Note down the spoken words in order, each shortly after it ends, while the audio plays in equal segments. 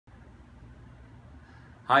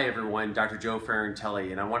Hi everyone, Dr. Joe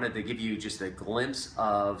Ferrantelli, and I wanted to give you just a glimpse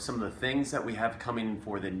of some of the things that we have coming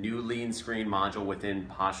for the new LeanScreen module within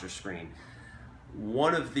PostureScreen.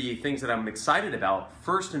 One of the things that I'm excited about,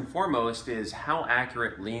 first and foremost, is how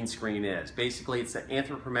accurate LeanScreen is. Basically, it's the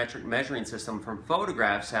anthropometric measuring system from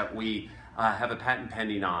photographs that we have a patent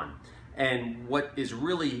pending on. And what is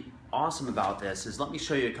really awesome about this is, let me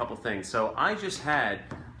show you a couple things. So I just had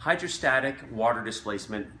hydrostatic water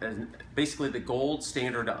displacement, basically the gold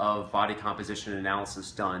standard of body composition analysis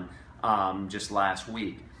done just last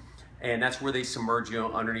week. And that's where they submerge you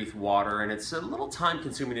underneath water, and it's a little time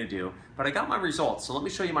consuming to do, but I got my results. So let me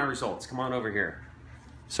show you my results. Come on over here.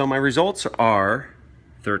 So my results are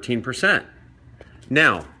 13%.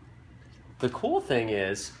 Now, the cool thing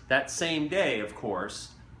is that same day, of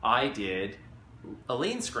course, I did a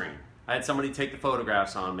LeanScreen. I had somebody take the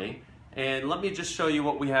photographs on me, and let me just show you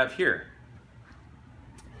what we have here.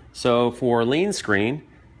 So for LeanScreen,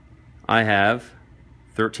 I have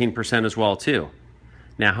 13% as well too.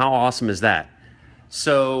 Now, how awesome is that?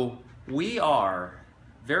 So we are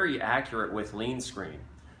very accurate with LeanScreen,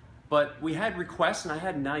 but we had requests and I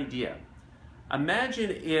had an idea.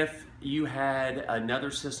 Imagine if you had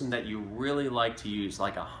another system that you really like to use,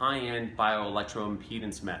 like a high-end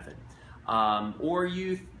bioelectroimpedance method, or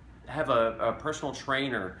you have a personal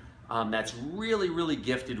trainer that's really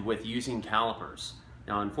gifted with using calipers.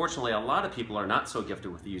 Now, unfortunately, a lot of people are not so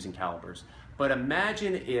gifted with using calipers, but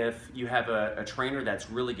imagine if you have a trainer that's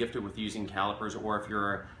really gifted with using calipers, or if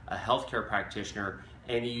you're a healthcare practitioner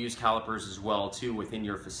and you use calipers as well too within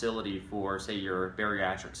your facility for, say, your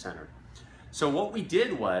bariatric center. So what we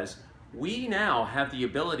did was, we now have the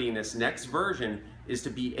ability in this next version is to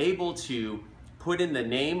be able to put in the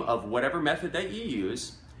name of whatever method that you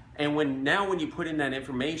use, and when you put in that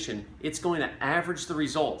information, it's going to average the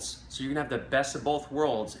results. So you're gonna have the best of both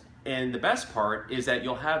worlds. And the best part is that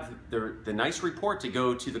you'll have the nice report to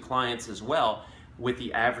go to the clients as well with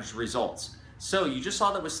the average results. So you just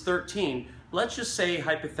saw that was 13. Let's just say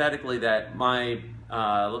hypothetically that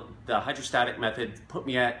the hydrostatic method put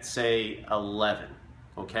me at, say, 11,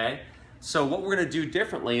 okay? So what we're gonna do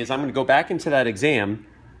differently is I'm gonna go back into that exam.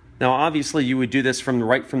 Now, obviously you would do this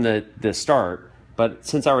right from the start, but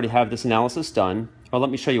since I already have this analysis done,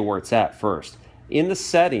 let me show you where it's at first. In the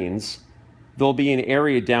settings, there'll be an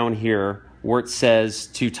area down here where it says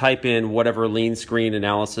to type in whatever LeanScreen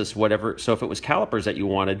analysis, whatever. So if it was calipers that you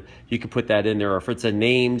wanted, you could put that in there. Or if it's a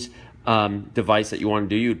named device that you want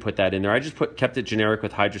to do, you would put that in there. I just kept it generic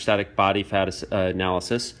with hydrostatic body fat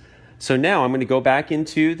analysis. So now I'm going to go back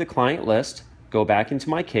into the client list, go back into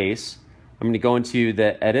my case. I'm going to go into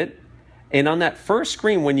the edit. And on that first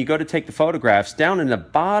screen, when you go to take the photographs, down in the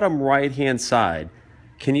bottom right-hand side,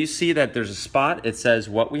 can you see that there's a spot? It says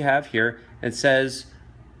what we have here. It says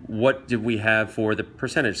what did we have for the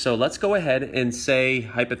percentage. So let's go ahead and say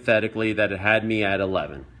hypothetically that it had me at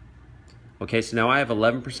 11. Okay, so now I have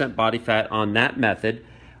 11% body fat on that method.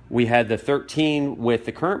 We had the 13 with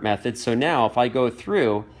the current method. So now if I go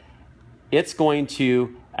through, it's going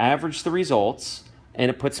to average the results and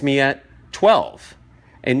it puts me at 12.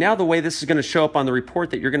 And now the way this is going to show up on the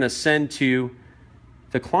report that you're going to send to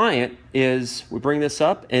the client is, we bring this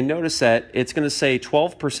up and notice that it's going to say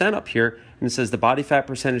 12% up here, and it says the body fat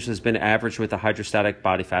percentage has been averaged with the hydrostatic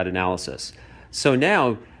body fat analysis. So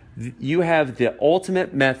now you have the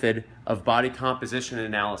ultimate method of body composition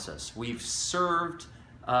analysis. We've served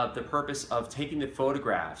the purpose of taking the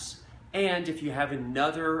photographs, and if you have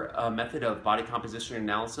another method of body composition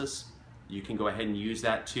analysis, you can go ahead and use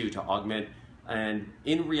that too to augment. And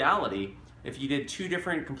in reality, if you did two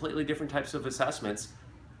completely different types of assessments,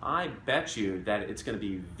 I bet you that it's going to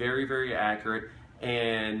be very accurate,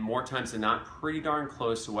 and more times than not, pretty darn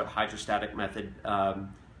close to what hydrostatic method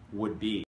would be.